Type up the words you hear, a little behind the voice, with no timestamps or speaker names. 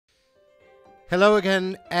Hello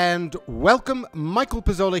again and welcome. Michael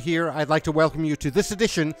Pizzolla here. I'd like to welcome you to this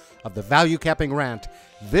edition of the Value Capping Rant.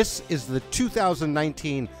 This is the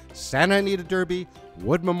 2019 Santa Anita Derby,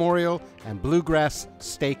 Wood Memorial, and Bluegrass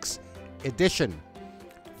Stakes edition.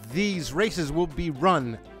 These races will be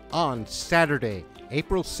run on Saturday,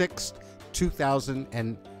 April 6th,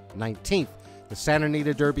 2019. The Santa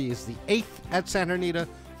Anita Derby is the 8th at Santa Anita.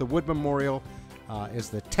 The Wood Memorial is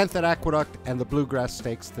the 10th at Aqueduct, and the Bluegrass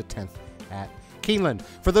Stakes the 10th at Keeneland.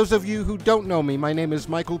 For those of you who don't know me, my name is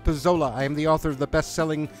Michael Pizzolla. I am the author of the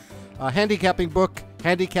best-selling handicapping book,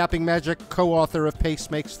 Handicapping Magic, co-author of Pace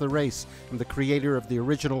Makes the Race. I'm the creator of the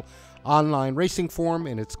original online racing forum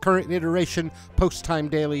in its current iteration, Post Time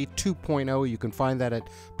Daily 2.0. You can find that at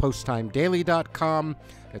posttimedaily.com.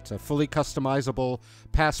 It's a fully customizable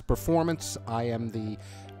past performance. I am the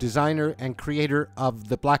designer and creator of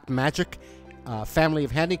the Black Magic family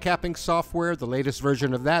of handicapping software. The latest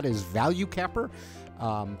version of that is ValueCapper,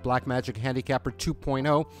 Black Magic Handicapper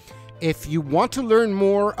 2.0. If you want to learn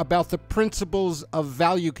more about the principles of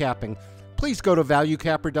value capping, please go to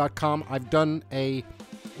valuecapper.com. I've done a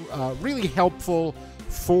really helpful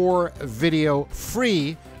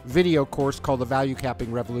free video course called the Value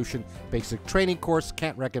Capping Revolution Basic Training Course.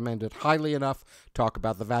 Can't recommend it highly enough. Talk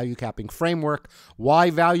about the value capping framework, why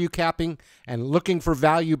value capping and looking for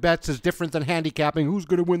value bets is different than handicapping, who's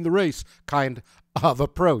going to win the race kind of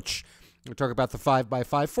approach. We talk about the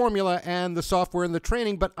 5x5 formula and the software and the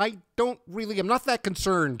training, but I'm not that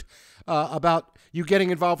concerned about you getting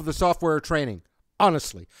involved with the software or training.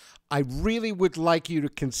 Honestly, I really would like you to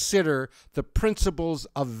consider the principles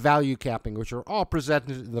of value capping, which are all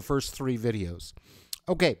presented in the first 3 videos.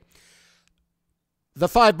 Okay, the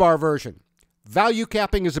 5-bar version. Value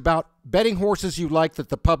capping is about betting horses you like that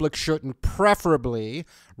the public shouldn't, preferably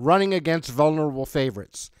running against vulnerable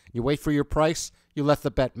favorites. You wait for your price, you let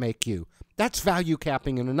the bet make you. That's value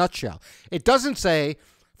capping in a nutshell. It doesn't say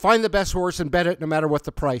find the best horse and bet it no matter what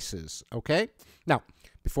the price is, okay? Now,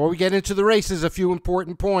 before we get into the races, a few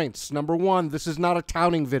important points. Number 1, this is not a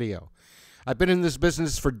touting video. I've been in this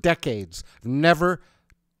business for decades. Never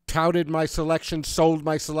touted my selections, sold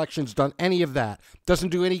my selections, done any of that. Doesn't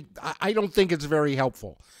do any, I don't think it's very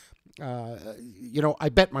helpful. I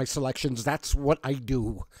bet my selections. That's what I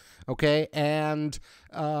do, okay? And,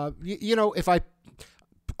 if I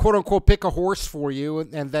quote-unquote pick a horse for you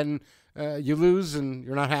and then you lose and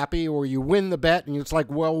you're not happy, or you win the bet and it's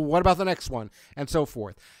like, well, what about the next one? And so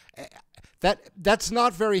forth. That's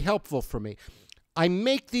not very helpful for me. I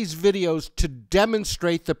make these videos to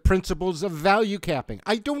demonstrate the principles of value capping.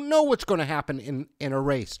 I don't know what's going to happen in a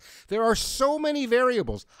race. There are so many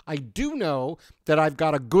variables. I do know that I've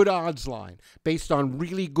got a good odds line based on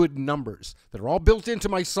really good numbers that are all built into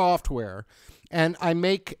my software, and I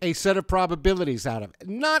make a set of probabilities out of it.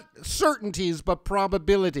 Not certainties, but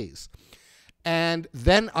probabilities. And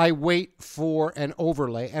then I wait for an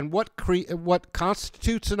overlay. And what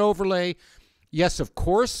constitutes an overlay? Yes, of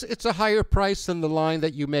course, it's a higher price than the line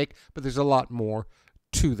that you make, but there's a lot more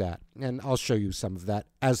to that. And I'll show you some of that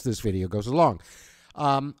as this video goes along.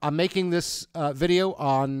 I'm making this video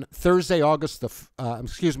on Thursday, April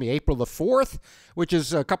the 4th, which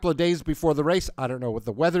is a couple of days before the race. I don't know what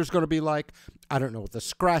the weather's going to be like. I don't know what the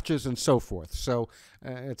scratches and so forth. So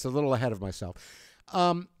it's a little ahead of myself.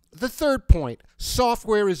 The third point,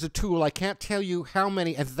 software is a tool. I can't tell you how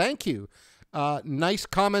many, and thank you, nice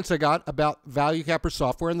comments I got about Value Capper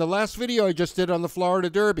software in the last video I just did on the Florida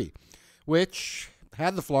Derby, which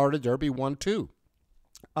had the Florida Derby 1-2.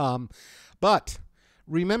 But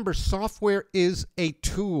remember, software is a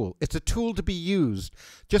tool. It's a tool to be used.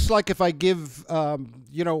 Just like if I give, a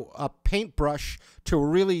paintbrush to a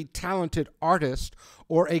really talented artist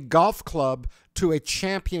or a golf club to a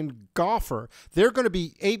champion golfer, they're going to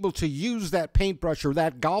be able to use that paintbrush or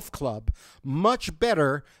that golf club much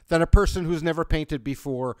better than a person who's never painted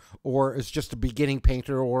before, or is just a beginning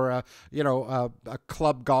painter, or a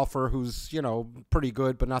club golfer who's, pretty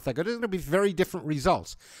good but not that good. There's going to be very different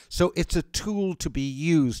results. So it's a tool to be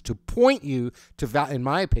used to point you to, in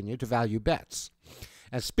my opinion, to value bets.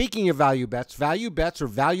 And speaking of value bets or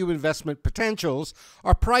value investment potentials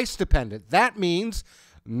are price dependent. That means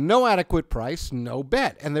no adequate price, no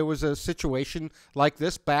bet. And there was a situation like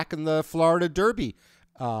this back in the Florida Derby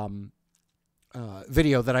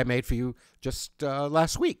video that I made for you just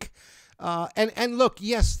last week. And look,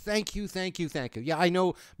 yes, thank you. Yeah, I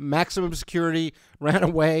know Maximum Security ran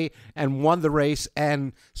away and won the race,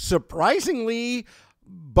 and surprisingly,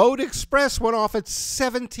 Boat Express went off at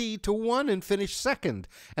 70-1 and finished second,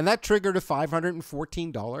 and that triggered a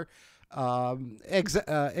 $514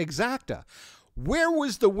 exacta. Where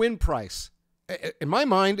was the win price in my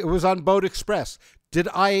mind, it was on Boat Express. Did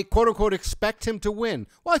I, quote unquote, expect him to win?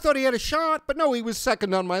 Well, I thought he had a shot, but no, he was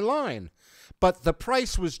second on my line. But the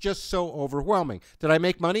price was just so overwhelming. Did I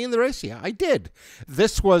make money in the race? Yeah, I did.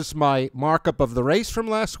 This was my markup of the race from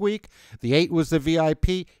last week. The 8 was the VIP.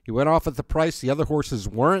 He went off at the price. The other horses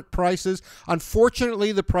weren't prices.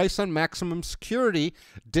 Unfortunately, the price on Maximum Security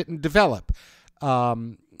didn't develop.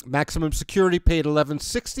 Maximum Security paid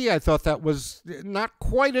 $11.60. I thought that was not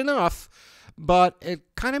quite enough, but it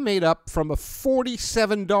kind of made up from a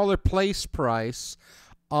 $47 place price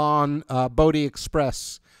on Bodie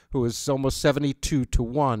Express, who was almost 72 to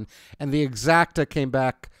 1. And the Exacta came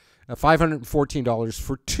back $514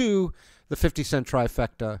 for 2. The 50-cent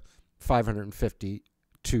trifecta,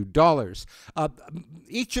 $552.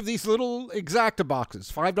 Each of these little Exacta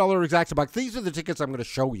boxes, $5 Exacta box, these are the tickets I'm going to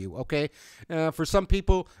show you, okay? For some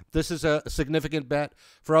people, this is a significant bet.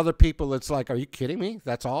 For other people, it's like, are you kidding me?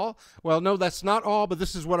 That's all? Well, no, that's not all, but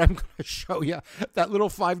this is what I'm going to show you. That little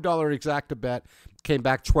 $5 Exacta bet came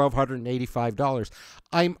back $1,285.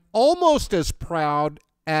 I'm almost as proud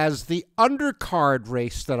as the undercard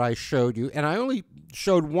race that I showed you, and I only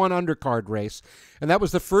showed one undercard race, and that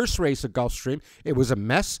was the first race at Gulfstream. It was a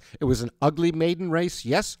mess. It was an ugly maiden race.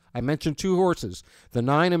 Yes, I mentioned 2 horses, the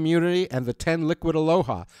 9 Immunity and the 10 Liquid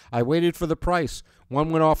Aloha. I waited for the price.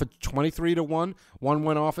 One went off at 23 to 1. One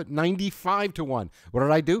went off at 95 to 1. What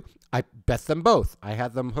did I do? I bet them both. I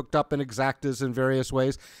had them hooked up in Exactas in various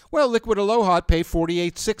ways. Well, Liquid Aloha paid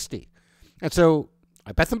 $48.60. And so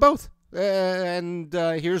I bet them both. And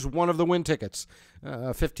here's one of the win tickets.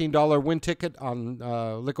 A $15 win ticket on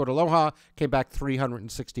Liquid Aloha came back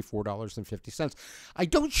 $364.50. I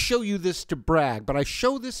don't show you this to brag, but I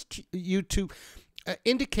show this to you to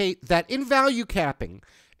indicate that in value capping,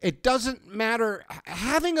 it doesn't matter.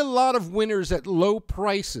 Having a lot of winners at low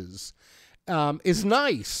prices is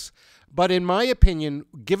nice. But in my opinion,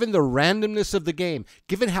 given the randomness of the game,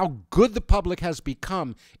 given how good the public has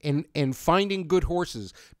become in finding good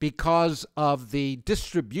horses because of the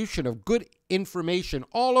distribution of good information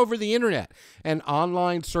all over the internet and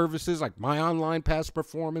online services like My Online Past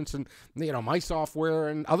Performance and, my software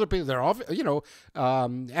and other people, they're all,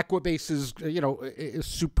 Equibase's,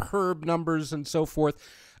 superb numbers and so forth.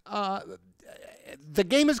 The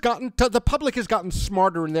game has gotten, the public has gotten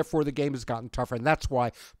smarter, and therefore the game has gotten tougher, and that's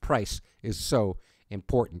why price is so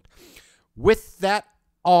important. With that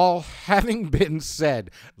all having been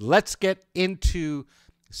said, let's get into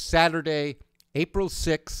Saturday, April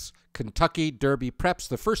 6th, Kentucky Derby preps.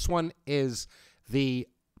 The first one is the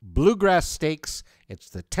Bluegrass Stakes. It's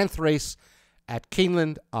the 10th race at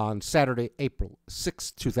Keeneland on Saturday, April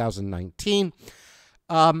 6th, 2019.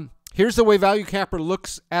 Here's the way Value Capper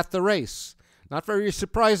looks at the race. Not very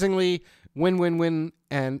surprisingly, Win,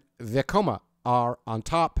 and Vekoma are on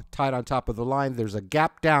top, tied on top of the line. There's a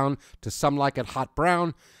gap down to Some Like It Hot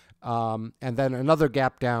Brown, and then another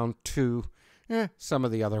gap down to some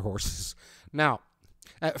of the other horses. Now,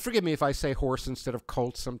 forgive me if I say horse instead of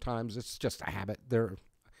colt sometimes. It's just a habit.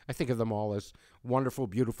 I think of them all as wonderful,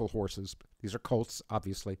 beautiful horses. These are colts,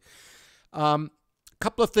 obviously.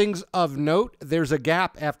 Couple of things of note. There's a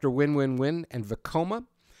gap after Win, and Vekoma.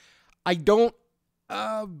 I don't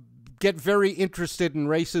get very interested in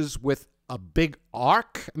races with a big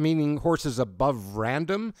arc, meaning horses above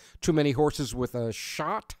random, too many horses with a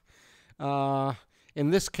shot.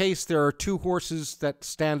 In this case, there are 2 horses that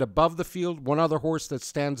stand above the field, one other horse that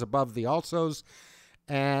stands above the alsos.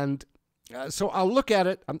 And so I'll look at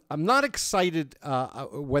it. I'm not excited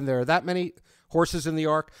when there are that many horses in the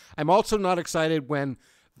arc. I'm also not excited when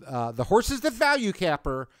the horses that Value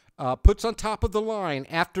Capper puts on top of the line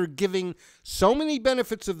after giving so many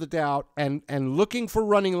benefits of the doubt and looking for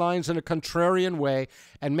running lines in a contrarian way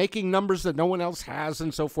and making numbers that no one else has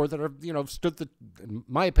and so forth that are, in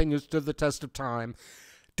my opinion, stood the test of time.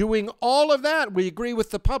 Doing all of that, we agree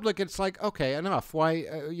with the public. It's like, okay, enough. Why,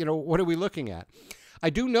 what are we looking at?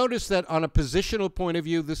 I do notice that on a positional point of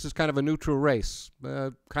view, this is kind of a neutral race.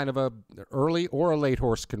 Kind of a early or a late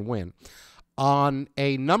horse can win. On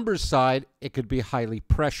a numbers side, it could be highly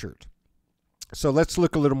pressured. So let's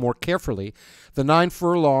look a little more carefully. The 9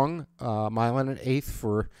 furlong, mile and an eighth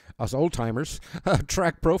for us old-timers,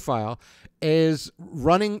 track profile, is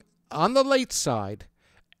running on the late side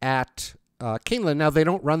at Keeneland. Now, they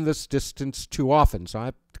don't run this distance too often, so I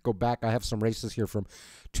have to go back. I have some races here from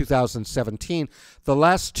 2017. The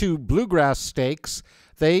last 2 Bluegrass Stakes,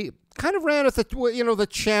 they kind of ran at the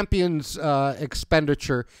champions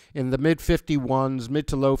expenditure in the mid 51s, mid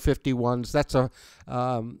to low 51s.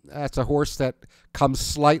 That's a horse that comes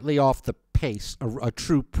slightly off the pace, a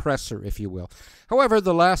true presser, if you will. However,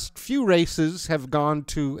 the last few races have gone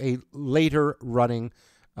to a later running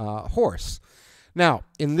horse. Now,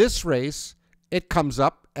 in this race, it comes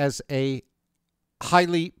up as a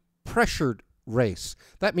highly pressured race.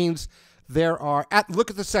 That means there are, look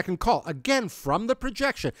at the second call. Again, from the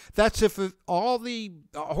projection, that's if all the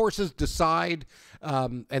horses decide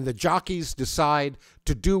and the jockeys decide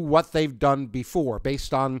to do what they've done before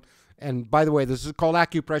based on, and by the way, this is called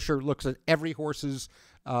acupressure, looks at every horse's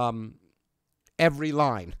every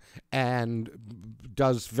line and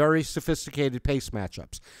does very sophisticated pace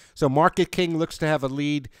matchups. So Market King looks to have a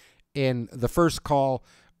lead in the first call.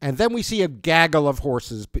 And then we see a gaggle of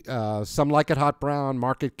horses. Some Like It Hot Brown,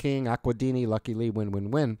 Market King, Aquadini, Lucky Lee, Win, Win,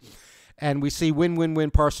 Win. And we see Win, Win, Win,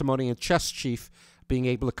 Parsimony, and Chess Chief being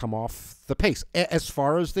able to come off the pace as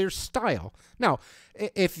far as their style. Now,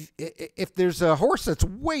 if there's a horse that's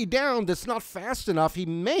way down, that's not fast enough, he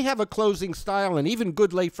may have a closing style and even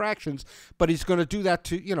good late fractions, but he's going to do that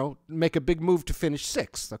to, make a big move to finish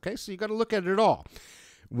sixth. Okay, so you got to look at it all.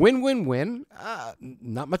 Win, Win, Win.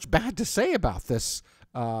 Not much bad to say about this.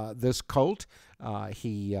 This colt,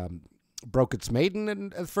 he broke its maiden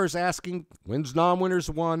at the first asking, wins non-winners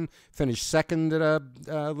 1, finished second at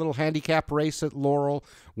a little handicap race at Laurel,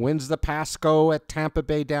 wins the Pasco at Tampa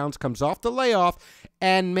Bay Downs, comes off the layoff,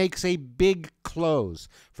 and makes a big close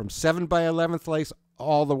from 7 by 11th place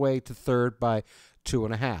all the way to 3rd by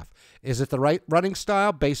 2.5. Is it the right running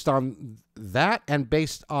style based on that and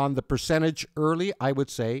based on the percentage early? I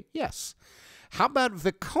would say yes. How about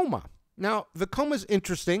Vekoma? Now, Vekoma's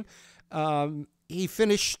interesting. He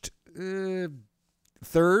finished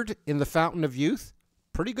 3rd in the Fountain of Youth.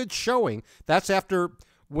 Pretty good showing. That's after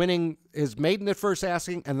winning his maiden at first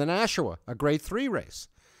asking and the Nashua, a grade 3 race.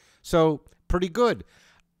 So, pretty good.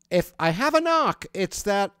 If I have a knock, it's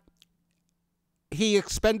that he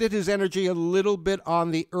expended his energy a little bit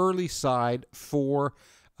on the early side for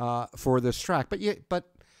this track. But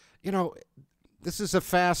this is a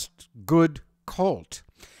fast, good colt.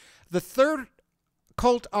 The third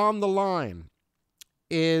colt on the line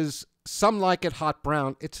is Some Like It Hot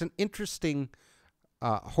Brown. It's an interesting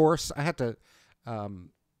horse. I had to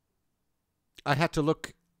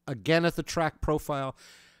look again at the track profile.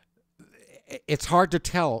 It's hard to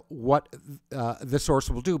tell what this horse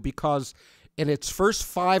will do because in its first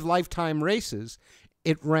 5 lifetime races,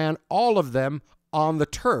 it ran all of them on the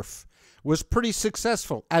turf. Was pretty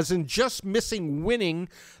successful, as in just missing winning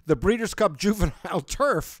the Breeders' Cup Juvenile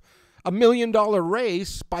Turf, $1 million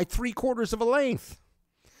race by 3/4 of a length.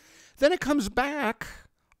 Then it comes back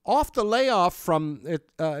off the layoff from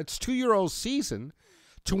its 2-year-old season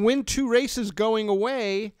to win 2 races going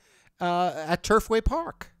away at Turfway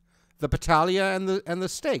Park, the Battaglia and the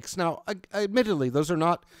Stakes. Now, admittedly, those are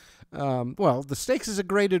not. The Stakes is a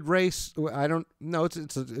graded race. I don't know.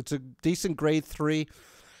 It's a decent grade 3.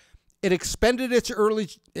 It expended its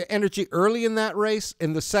energy early in that race.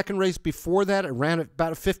 In the second race before that, it ran at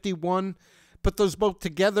about a 51. Put those both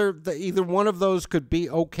together, either one of those could be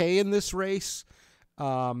okay in this race.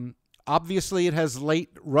 Obviously, it has late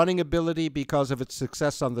running ability because of its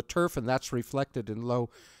success on the turf, and that's reflected in low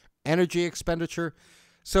energy expenditure.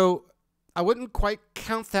 So I wouldn't quite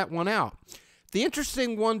count that one out. The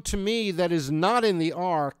interesting one to me that is not in the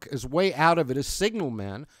arc, is way out of it, is Signal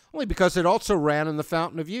Man, only because it also ran in the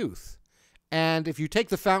Fountain of Youth. And if you take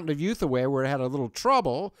the Fountain of Youth away, where it had a little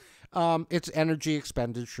trouble, its energy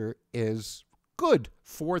expenditure is good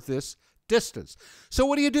for this distance. So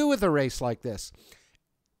what do you do with a race like this?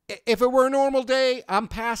 If it were a normal day, I'm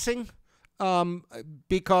passing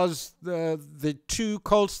because the 2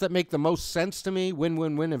 colts that make the most sense to me, Win,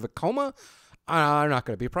 Win, Win, and Vekoma, are not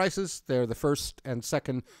going to be prices. They're the first and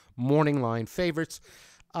second morning line favorites.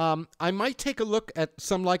 I might take a look at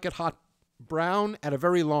Some Like It Hot Brown at a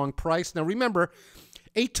very long price. Now, remember,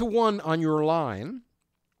 8-1 on your line.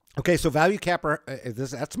 Okay, so value capper,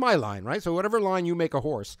 that's my line, right? So whatever line you make a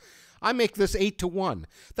horse, I make this 8-1.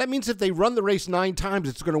 That means if they run the race 9 times,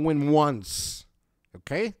 it's going to win once.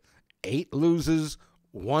 Okay? 8 loses,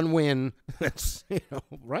 1 win. That's,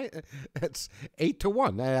 right? That's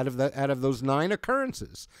 8-1 out of those 9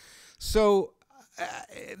 occurrences. So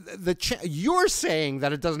you're saying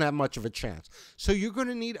that it doesn't have much of a chance. So you're going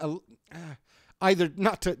to need either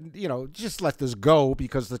not to, just let this go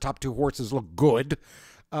because the top 2 horses look good,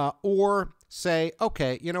 or say,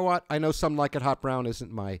 okay, you know what? I know Some Like It Hot Brown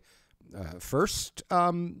isn't my first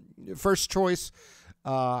choice.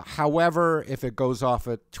 However, if it goes off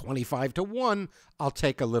at 25-1, I'll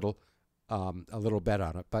take a little bet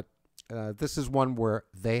on it. But this is one where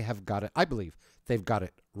they have got it. I believe they've got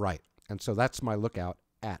it right. And so that's my lookout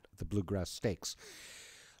at the Bluegrass Stakes.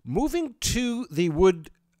 Moving to the Wood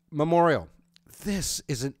Memorial. This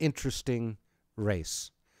is an interesting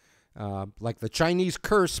race. Like the Chinese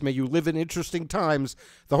curse, may you live in interesting times.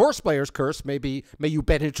 The horse player's curse, may you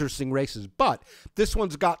bet interesting races. But this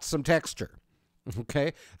one's got some texture.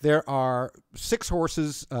 Okay, there are 6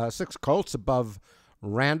 horses, 6 colts above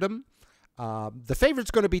random. The favorite's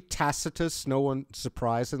going to be Tacitus, no one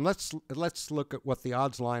surprised. And let's look at what the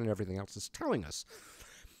odds line and everything else is telling us.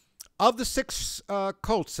 Of the 6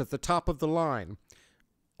 colts at the top of the line,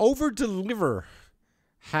 Over Deliver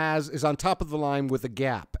is on top of the line with a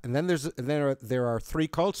gap, and then there are 3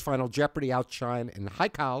 colts: Final Jeopardy, Outshine, and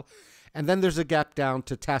Haikal, and then there's a gap down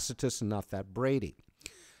to Tacitus and Not That Brady.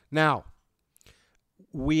 Now,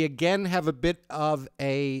 we again have a bit of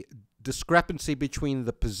a discrepancy between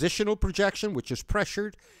the positional projection, which is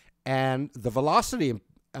pressured, and the velocity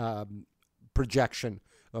projection,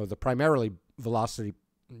 or the primarily velocity.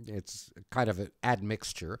 It's kind of an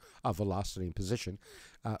admixture of velocity and position,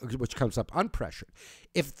 which comes up unpressured.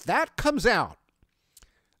 If that comes out,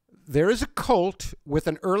 there is a colt with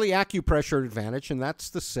an early acupressure advantage, and that's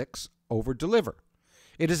the 6, Over Deliver.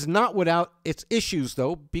 It is not without its issues,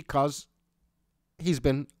 though, because he's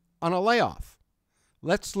been on a layoff.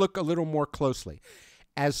 Let's look a little more closely.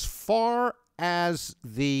 As far as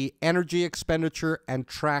the energy expenditure and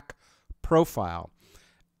track profile,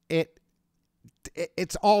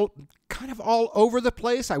 it's all kind of all over the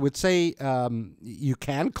place. I would say you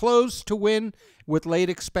can close to win with late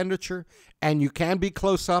expenditure, and you can be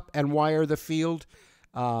close up and wire the field.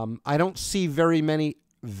 I don't see very many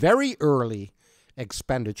very early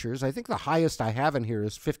expenditures. I think the highest I have in here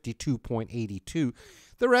is 52.82.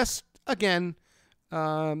 The rest, again,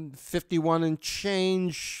 51 and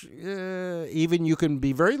change. Even you can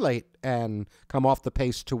be very late and come off the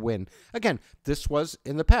pace to win. Again, this was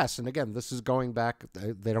in the past, and again, this is going back.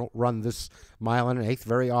 They don't run this 1 1/8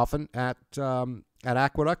 very often at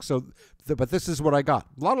Aqueduct. So, but this is what I got: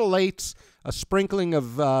 a lot of lates, a sprinkling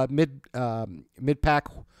of mid pack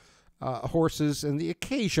horses, and the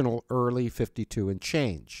occasional early 52 and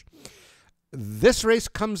change. This race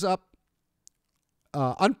comes up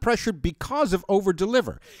unpressured because of Over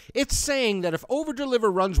Deliver. It's saying that if Over Deliver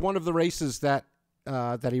runs one of the races that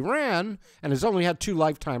he ran and has only had 2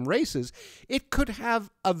 lifetime races, it could have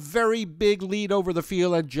a very big lead over the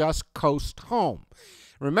field and just coast home.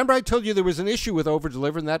 Remember, I told you there was an issue with Over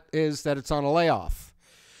Deliver, and that is that it's on a layoff.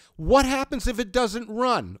 What happens if it doesn't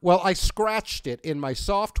run? Well, I scratched it in my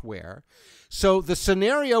software. So the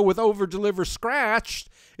scenario with Over Deliver scratched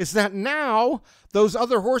is that now those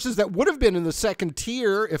other horses that would have been in the second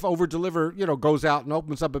tier if Over Deliver, goes out and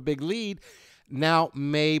opens up a big lead, now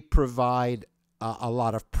may provide a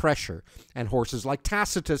lot of pressure. And horses like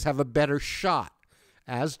Tacitus have a better shot,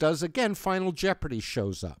 as does, again, Final Jeopardy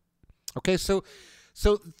shows up. Okay, so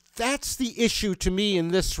that's the issue to me in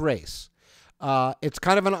this race. It's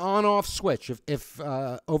kind of an on-off switch. If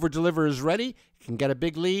Over Deliver is ready, he can get a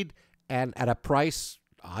big lead, and at a price,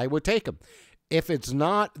 I would take him. If it's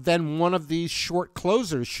not, then one of these short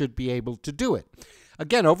closers should be able to do it.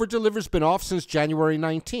 Again, Over Deliver's been off since January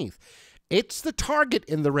 19th. It's the target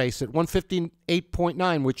in the race at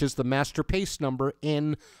 158.9, which is the master pace number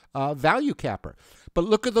in Value Capper. But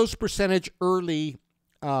look at those percentage early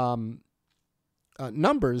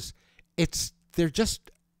numbers. They're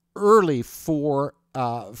just early for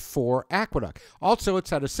Aqueduct. Also, it's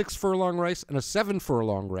had a 6 furlong race and a 7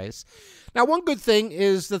 furlong race. Now, one good thing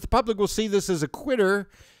is that the public will see this as a quitter.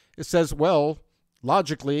 It says, well,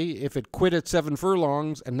 logically, if it quit at 7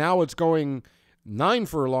 furlongs and now it's going 9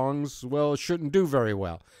 furlongs, well, it shouldn't do very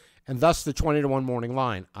well. And thus the 20-1 morning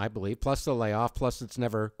line, I believe, plus the layoff, plus it's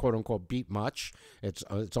never, quote-unquote, beat much. Its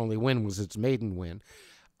only win was its maiden win.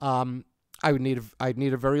 I'd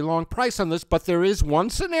need a very long price on this, but there is one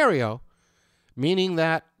scenario, meaning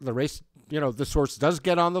that the race, this horse does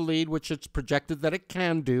get on the lead, which it's projected that it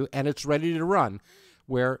can do, and it's ready to run,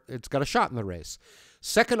 where it's got a shot in the race.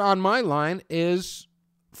 Second on my line is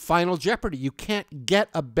Final Jeopardy. You can't get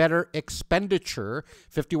a better expenditure,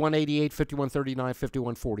 51.88, 51.39,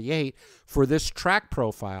 51.48, for this track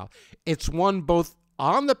profile. It's won both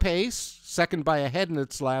on the pace, second by a head in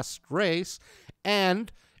its last race,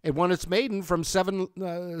 and it won its maiden from 7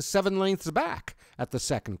 lengths back at the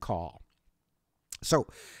second call. So,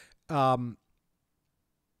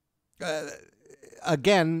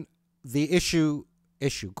 again, the issue,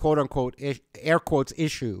 quote-unquote, air quotes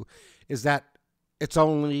issue, is that it's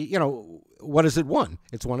only, you know, what is it won?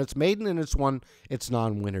 It's won its maiden, and it's won its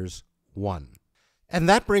non-winners won. And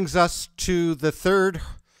that brings us to the third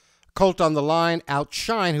colt on the line,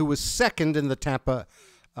 Outshine, who was second in the Tampa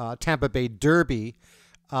Bay Derby.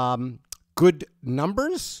 Good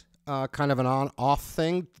numbers, kind of an on-off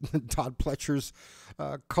thing. Todd Pletcher's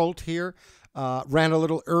colt here. Ran a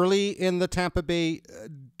little early in the Tampa Bay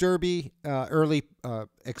Derby, early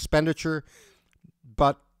expenditure,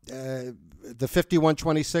 but the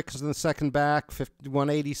 51.26 in the second back,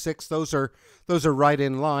 51.86, those are right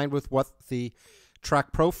in line with what the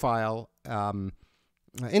track profile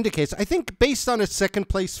indicates. I think based on its second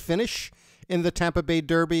place finish in the Tampa Bay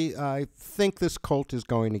Derby, I think this colt is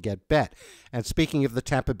going to get bet. And speaking of the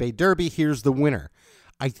Tampa Bay Derby, here's the winner.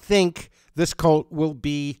 I think this colt will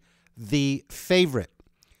be the favorite.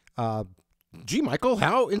 Gee, Michael,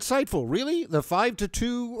 how insightful. Really? The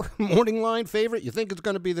 5-2 morning line favorite? You think it's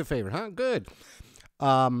going to be the favorite, huh? Good.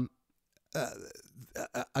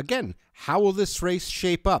 Again, how will this race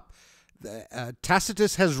shape up?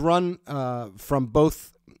 Tacitus has run from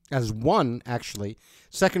both, has won, actually.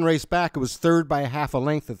 Second race back, it was third by a half a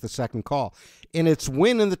length at the second call. In its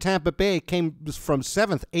win in the Tampa Bay, came from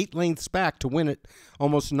seventh, 8 lengths back to win it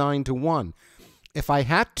almost 9-1. If I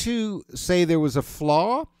had to say there was a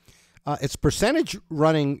flaw, its percentage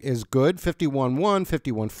running is good, 51-1,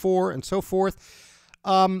 51-4, and so forth.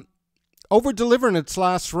 Over-deliver in its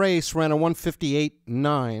last race, ran a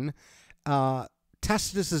 158.9.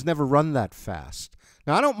 Tacitus has never run that fast.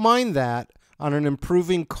 Now, I don't mind that on an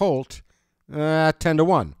improving colt,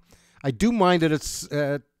 10-1. I do mind that it's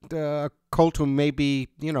a colt who may be,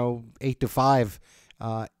 8-5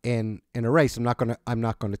 in a race. I'm not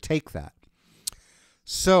going to take that.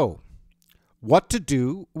 So, what to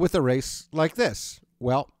do with a race like this?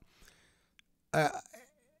 Well,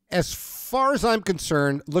 as far as I'm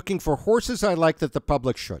concerned, looking for horses I like that the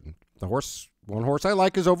public shouldn't. One horse I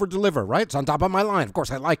like is Over-Deliver, right? It's on top of my line. Of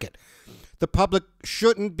course, I like it. The public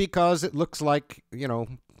shouldn't because it looks like,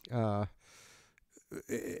 it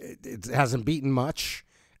hasn't beaten much,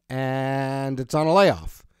 and it's on a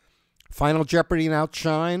layoff. Final Jeopardy and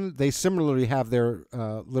Outshine, they similarly have their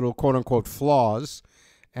little quote-unquote flaws,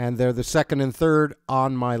 and they're the second and third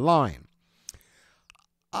on my line.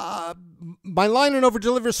 My line in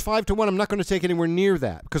Over-Deliver is 5-1. I'm not going to take anywhere near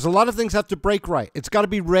that because a lot of things have to break right. It's got to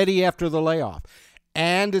be ready after the layoff,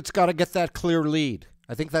 and it's got to get that clear lead.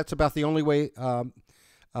 I think that's about the only way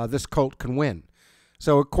this colt can win.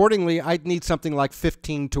 So accordingly, I'd need something like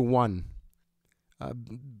 15-1,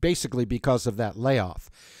 basically because of that layoff.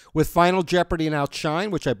 With Final Jeopardy and Outshine,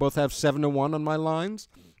 which I both have 7-1 on my lines,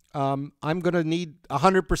 I'm going to need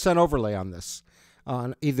 100% overlay on this,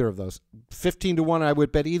 on either of those. 15-1, I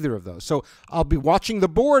would bet either of those. So I'll be watching the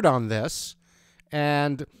board on this,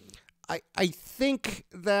 and I think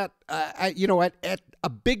that, at a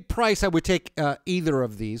big price, I would take either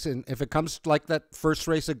of these. And if it comes like that first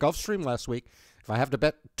race at Gulfstream last week, if I have to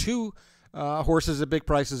bet 2 horses at big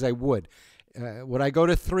prices, I would. Would I go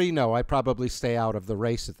to 3? No, I'd probably stay out of the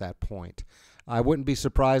race at that point. I wouldn't be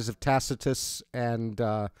surprised if Tacitus and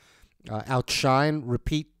Outshine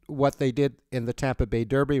repeat what they did in the Tampa Bay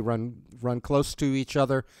Derby, run close to each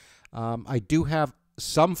other. I do have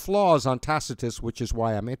some flaws on Tacitus, which is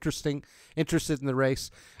why I'm interested in the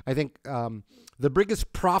race. I think the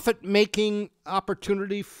biggest profit-making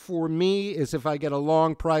opportunity for me is if I get a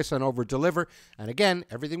long price on Over-Deliver. And again,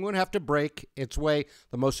 everything would have to break its way,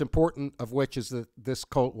 the most important of which is that this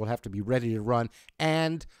colt will have to be ready to run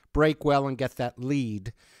and break well and get that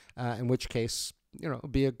lead, in which case, it'll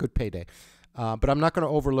be a good payday. But I'm not going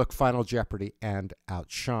to overlook Final Jeopardy and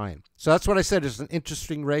Outshine. So that's what I said. It's an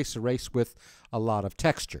interesting race, a race with a lot of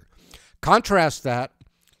texture. Contrast that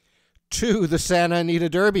to the Santa Anita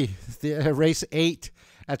Derby, the race 8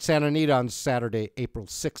 at Santa Anita on Saturday, April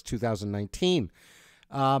 6, 2019.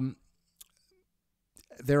 There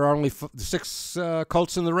are only 6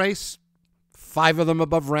 colts in the race, 5 of them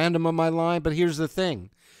above random on my line. But here's the thing.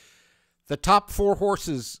 The top 4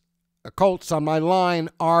 horses, colts on my line,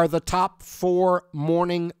 are the top 4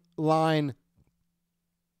 morning line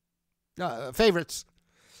favorites.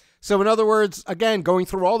 So in other words, again, going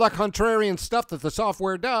through all that contrarian stuff that the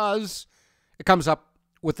software does, it comes up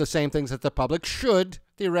with the same things that the public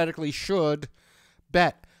theoretically should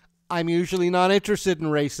bet. I'm usually not interested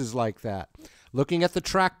in races like that. Looking at the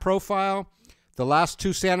track profile, the last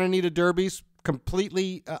 2 Santa Anita Derbies,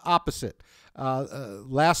 completely opposite.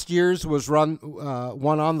 Last year's was one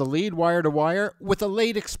on the lead, wire to wire, with a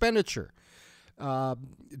late expenditure.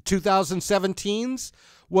 2017's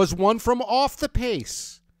was one from off the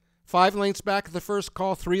pace. 5 lengths back at the first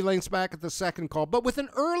call, 3 lengths back at the second call, but with an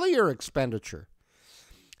earlier expenditure.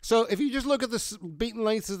 So if you just look at the beaten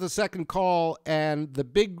lengths of the second call and the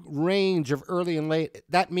big range of early and late,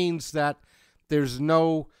 that means that there's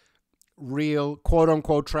no real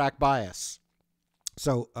quote-unquote track bias.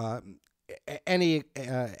 So any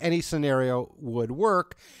scenario would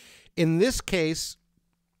work. In this case,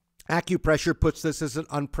 acupressure puts this as an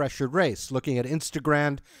unpressured race, looking at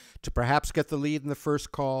Instagram to perhaps get the lead in the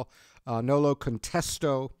first call, Nolo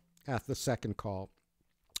Contesto at the second call,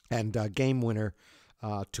 and Game Winner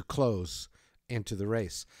to close into the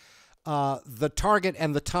race. The target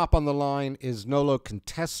and the top on the line is Nolo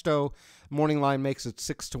Contesto. Morning line makes it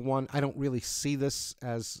 6-1. I don't really see this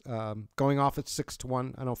as going off at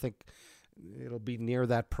 6-1. I don't think it'll be near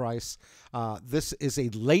that price. This is a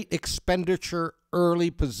late expenditure, early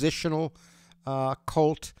positional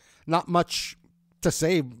colt. Not much to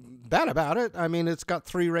say bad about it. I mean, it's got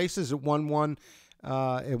 3 races. It won one.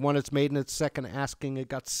 It won its maiden at second asking. It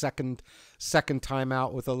got second time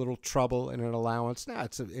out with a little trouble and an allowance. Now,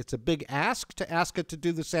 it's a big ask to ask it to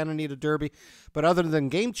do the Santa Anita Derby, but other than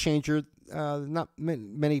Game Changer, not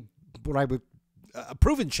many what I would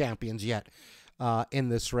proven champions yet in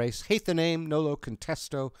this race. Hate the name, Nolo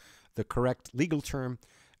Contesto, the correct legal term,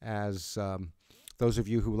 as those of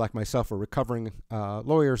you who, like myself, are recovering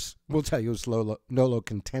lawyers will tell you it's Nolo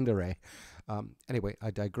Contendere. Anyway,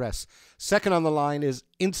 I digress. Second on the line is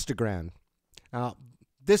Instagram.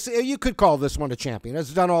 This you could call this one a champion.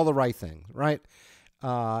 It's done all the right things, right?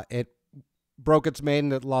 It broke its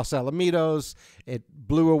maiden at Los Alamitos. It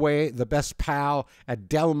blew away the best pal at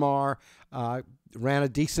Del Mar. Ran a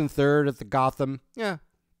decent third at the Gotham. Yeah,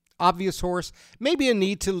 obvious horse. Maybe a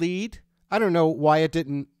need to lead. I don't know why it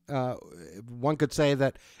didn't. One could say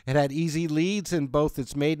that it had easy leads in both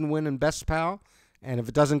its maiden win and best pal. And if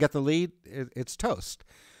it doesn't get the lead, it's toast.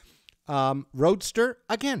 Roadster,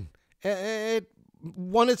 again, it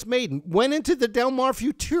won its maiden. Went into the Del Mar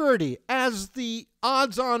Futurity as the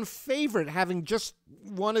odds-on favorite, having just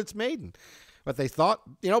won its maiden. But they thought,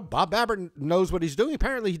 Bob Babbert knows what he's doing.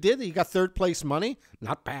 Apparently he did. He got third place money.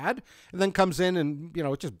 Not bad. And then comes in and,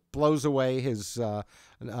 it just blows away his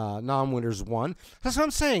non-winners won. That's what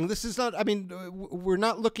I'm saying. This is not, we're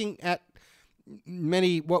not looking at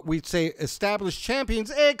many what we'd say established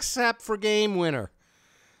champions except for Game Winner.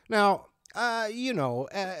 Now, as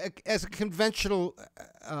a conventional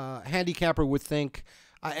handicapper would think,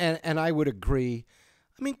 and I would agree,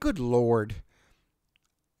 good Lord.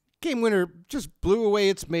 Game Winner just blew away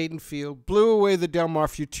its maiden field, blew away the Del Mar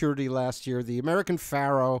Futurity last year, the American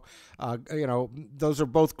Pharaoh, those are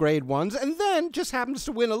both grade ones, and then just happens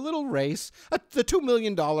to win a little race, the $2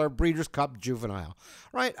 million Breeders' Cup Juvenile,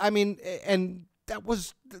 right? And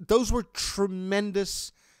those were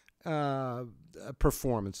tremendous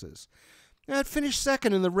performances. And it finished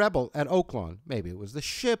second in the Rebel at Oaklawn. Maybe it was the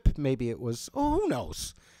Ship, maybe it was, who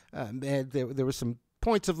knows? There were some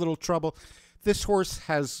points of little trouble. This horse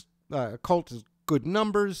has colt has good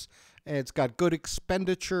numbers. It's got good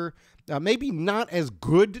expenditure. Maybe not as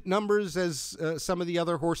good numbers as some of the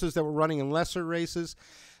other horses that were running in lesser races.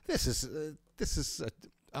 This is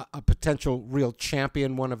a potential real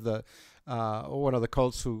champion. One of the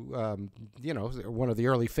colts who one of the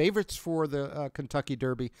early favorites for the Kentucky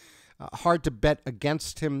Derby. Hard to bet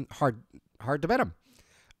against him. Hard to bet him.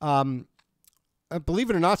 Believe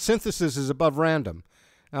it or not, Synthesis is above Random.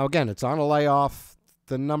 Now, again, it's on a layoff.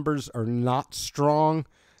 The numbers are not strong.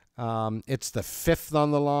 It's the 5th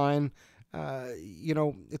on the line.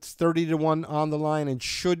 It's 30-1 on the line and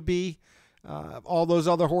should be. All those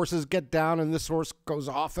other horses get down, and this horse goes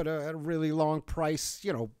off at a really long price,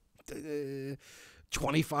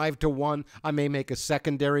 25-1. I may make a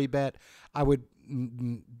secondary bet. I would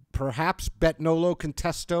perhaps bet Nolo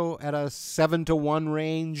Contesto at a 7-1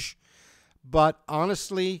 range. But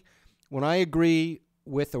honestly, when I agree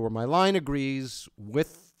with, or my line agrees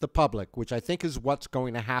with the public, which I think is what's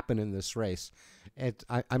going to happen in this race,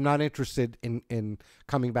 I'm not interested in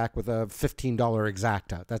coming back with a $15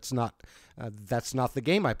 exacta. That's not the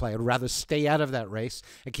game I play. I'd rather stay out of that race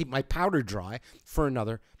and keep my powder dry for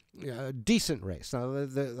another decent race. Now,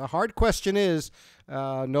 the hard question is,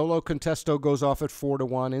 Nolo Contesto goes off at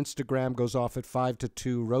 4-1, Instagram goes off at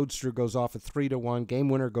 5-2, Roadster goes off at 3-1, Game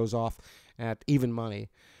Winner goes off at even money,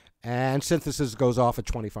 and Synthesis goes off at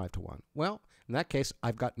 25-1. Well, in that case,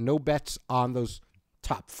 I've got no bets on those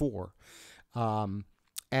top 4.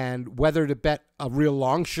 And whether to bet a real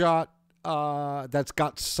long shot that's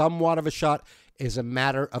got somewhat of a shot is a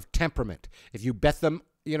matter of temperament. If you bet them,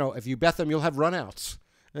 you'll have runouts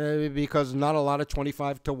because not a lot of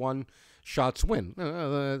 25-1 shots win.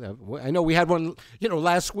 I know we had one,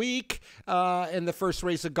 last week in the first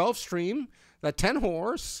race of Gulfstream, that 10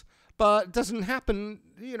 horse. but it doesn't happen,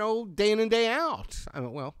 day in and day out. I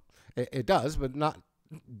mean, well, it does, but not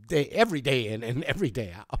every day in and every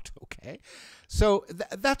day out, okay? So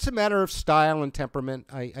that's a matter of style and temperament.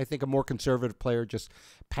 I think a more conservative player just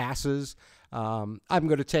passes. I'm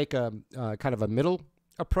going to take a kind of a middle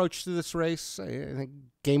approach to this race. I think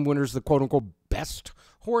Game Winner's the quote-unquote best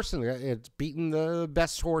horse, and it's beaten the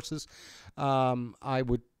best horses. I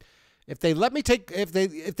would, if they let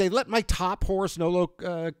my top horse Nolo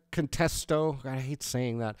Contesto, I hate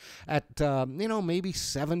saying that, at maybe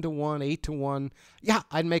 7-1, 8-1, yeah,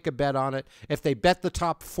 I'd make a bet on it. If they bet the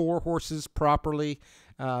top 4 horses properly,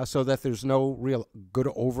 so that there's no real good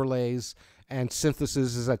overlays, and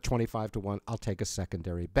Synthesis is at 25-1, I'll take a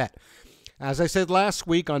secondary bet. As I said last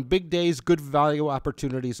week, on big days, good value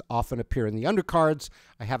opportunities often appear in the undercards.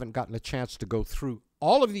 I haven't gotten a chance to go through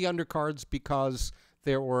all of the undercards because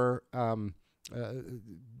there were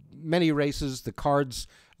many races. The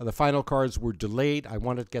final cards were delayed. I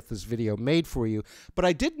wanted to get this video made for you. But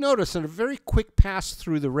I did notice in a very quick pass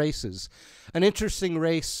through the races, an interesting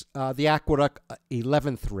race, the Aqueduct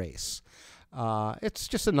 11th race. It's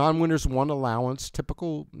just a non-winners one allowance,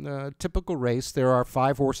 typical race. There are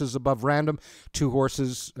 5 horses above random, 2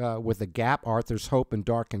 horses with a gap, Arthur's Hope and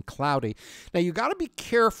Dark and Cloudy. Now, you got to be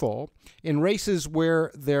careful in races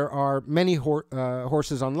where there are many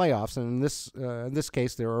horses on layoffs, and in this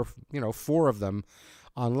case, there are 4 of them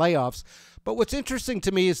on layoffs. But what's interesting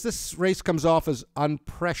to me is this race comes off as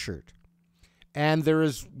unpressured, and there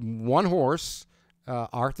is one horse,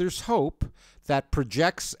 Arthur's Hope, that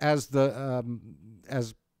projects as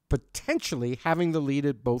potentially having the lead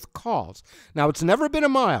at both calls. Now, it's never been a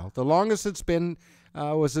mile. The longest it's been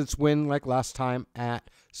was its win like last time at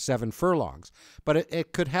 7 furlongs. But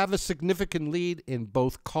it could have a significant lead in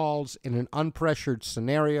both calls in an unpressured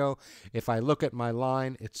scenario. If I look at my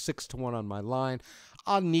line, it's 6-1 on my line.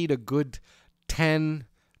 I'll need a good 10-1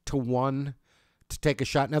 to take a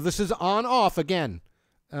shot. Now, this is on-off again.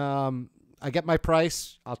 I get my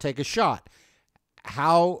price, I'll take a shot.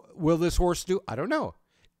 How will this horse do? I don't know.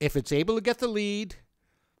 If it's able to get the lead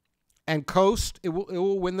and coast, it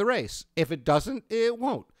will win the race. If it doesn't, it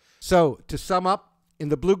won't. So to sum up, in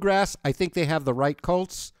the Bluegrass, I think they have the right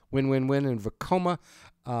colts, win-win-win and Vekoma.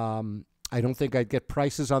 I don't think I'd get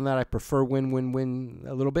prices on that. I prefer win-win-win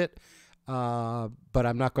a little bit. But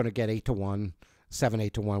I'm not going to get 8-1,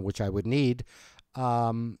 7-8-1, which I would need.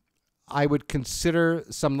 I would consider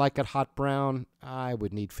some like at Hot Brown. I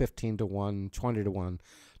would need 15-1, 20-1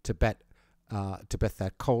 to bet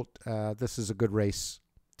that colt. This is a good race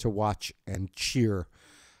to watch and cheer.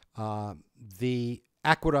 The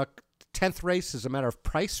Aqueduct 10th race is a matter of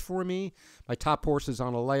price for me. My top horse is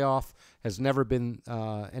on a layoff, has never been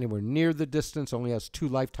anywhere near the distance, only has 2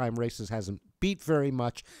 lifetime races, hasn't beat very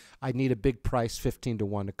much. I need a big price,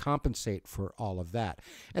 15-1, to compensate for all of that.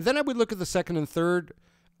 And then I would look at the 2nd and 3rd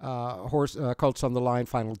colts on the line,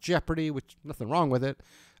 Final Jeopardy, which nothing wrong with it.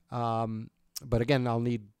 But again, I'll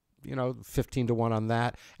need 15-1 on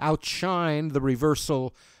that. Outshine the reverser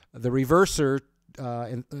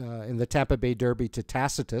in the Tampa Bay Derby to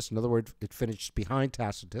Tacitus. In other words, it finished behind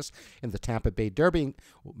Tacitus in the Tampa Bay Derby.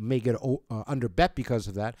 May get under bet because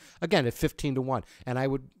of that. Again, at 15-1, and I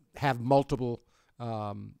would have multiple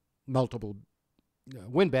win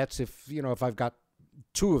bets if I've got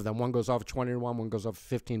 2 of them. One goes off at 20-1, one goes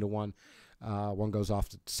off at 15-1, one goes off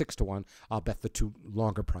at 6-1. I'll bet the 2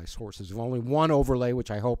 longer price horses. If only one overlay, which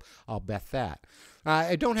I hope, I'll bet that.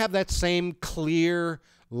 I don't have that same clear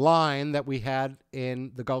line that we had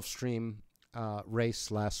in the Gulfstream race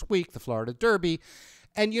last week, the Florida Derby.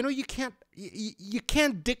 And you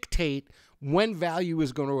can't dictate when value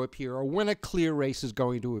is going to appear or when a clear race is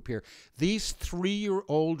going to appear. These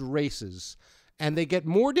 3-year-old races, and they get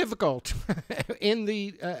more difficult in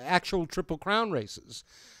the actual Triple Crown races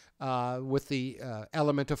with the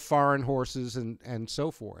element of foreign horses and so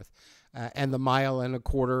forth, and the 1.25 miles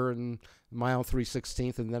and mile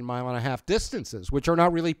 3/16 and then 1.5 miles distances, which are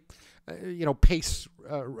not really, pace,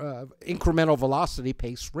 incremental velocity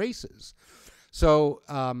pace races. So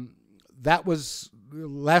that was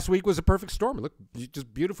last week was a perfect storm. It looked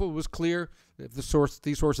just beautiful. It was clear if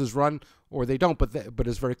these horses run or they don't, but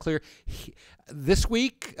it's very clear. This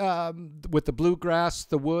week with the Bluegrass,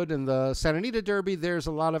 the Wood, and the Santa Anita Derby, there's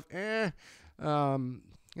a lot of Santa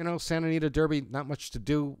Anita Derby, not much to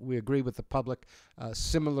do. We agree with the public.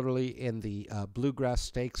 Similarly, in the Bluegrass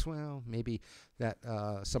Stakes, well, maybe that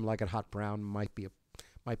something like a Hot Brown might be a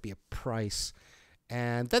price.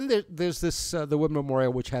 And then there's this the Wood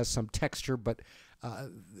Memorial, which has some texture, but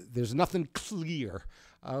there's nothing clear.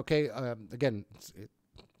 Okay, again,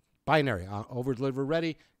 binary. Over deliver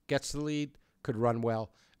ready, gets the lead, could run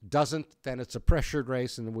well. Doesn't, then it's a pressured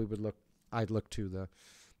race, and I'd look to the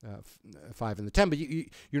 5 and the 10. But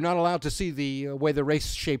you're not allowed to see the way the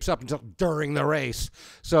race shapes up until during the race.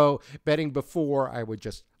 So betting before, I would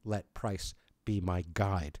just let price be my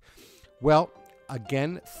guide. Well,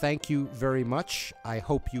 again, thank you very much. I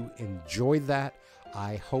hope you enjoyed that.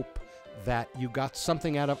 I hope that you got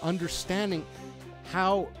something out of understanding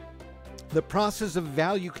how the process of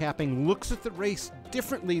value capping looks at the race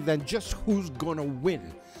differently than just who's going to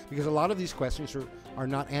win, because a lot of these questions are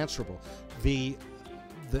not answerable. The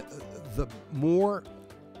more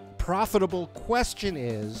profitable question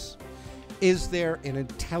is there an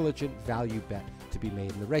intelligent value bet to be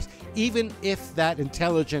made in the race, even if that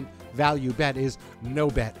intelligent value bet is no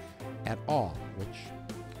bet at all, which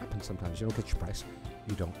happens sometimes. You don't get your price,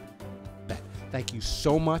 you don't bet. Thank you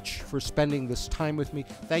so much for spending this time with me.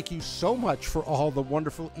 Thank you so much for all the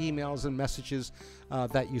wonderful emails and messages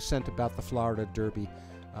that you sent about the Florida Derby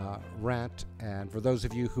Rant. And for those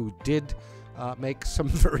of you who did make some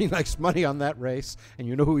very nice money on that race, and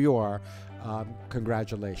you know who you are,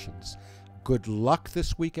 congratulations. Good luck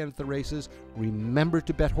this weekend at the races. Remember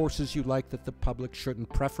to bet horses you like that the public shouldn't,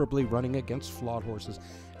 preferably running against flawed horses.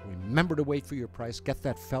 Remember to wait for your price, get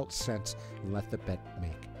that felt sense, and let the bet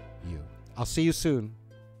make you. I'll see you soon.